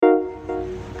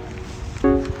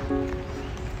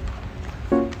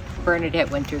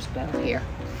Bernadette Winters Bell here,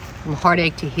 from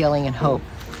Heartache to Healing and Hope.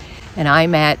 And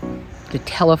I'm at the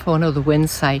Telephone of the Wind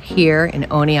site here in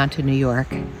Oneonta, New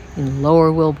York, in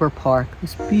Lower Wilbur Park,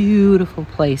 this beautiful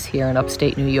place here in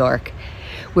upstate New York,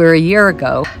 where a year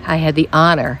ago I had the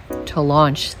honor to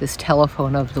launch this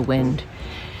Telephone of the Wind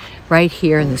right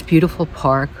here in this beautiful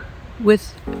park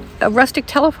with a rustic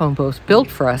telephone booth built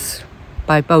for us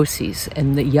by BOCES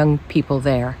and the young people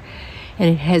there. And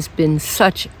it has been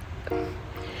such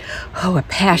a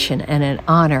passion and an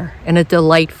honor and a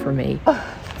delight for me.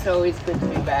 It's always good to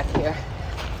be back here.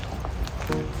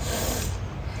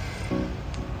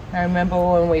 I remember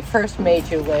when we first made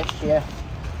you last year.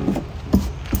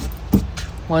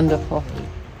 Wonderful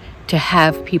to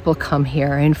have people come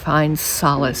here and find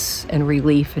solace and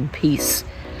relief and peace.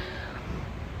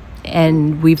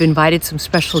 And we've invited some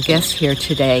special guests here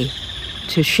today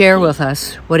to share with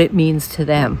us what it means to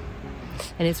them.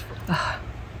 And it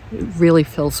really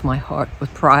fills my heart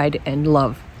with pride and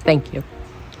love. Thank you.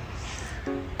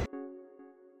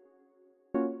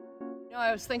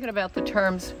 I was thinking about the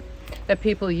terms that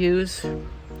people use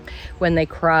when they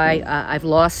cry. I've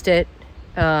lost it.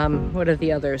 What are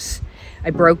the others? I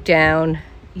broke down,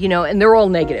 and they're all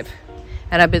negative.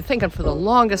 And I've been thinking for the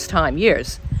longest time,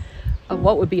 years, of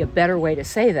what would be a better way to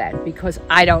say that, because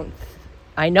I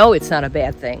know it's not a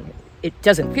bad thing. It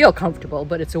doesn't feel comfortable,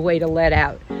 but it's a way to let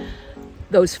out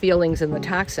those feelings and the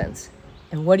toxins.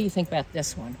 And what do you think about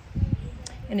this one?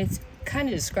 And it kind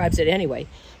of describes it anyway.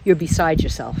 You're beside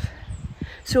yourself.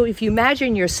 So if you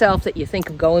imagine yourself that you think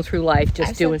of going through life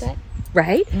just doing that,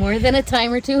 right? More than a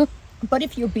time or two. But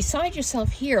if you're beside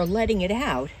yourself here, letting it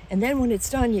out, and then when it's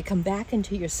done, you come back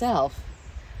into yourself.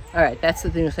 All right, that's the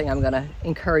new thing I'm going to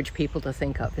encourage people to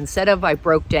think of. Instead of I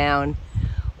broke down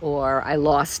or I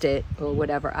lost it or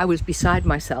whatever, I was beside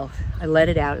myself. I let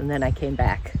it out and then I came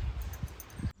back.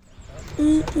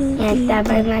 And that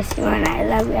by my son, I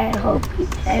love you. I hope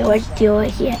I watch you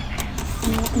here.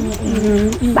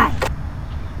 Bye.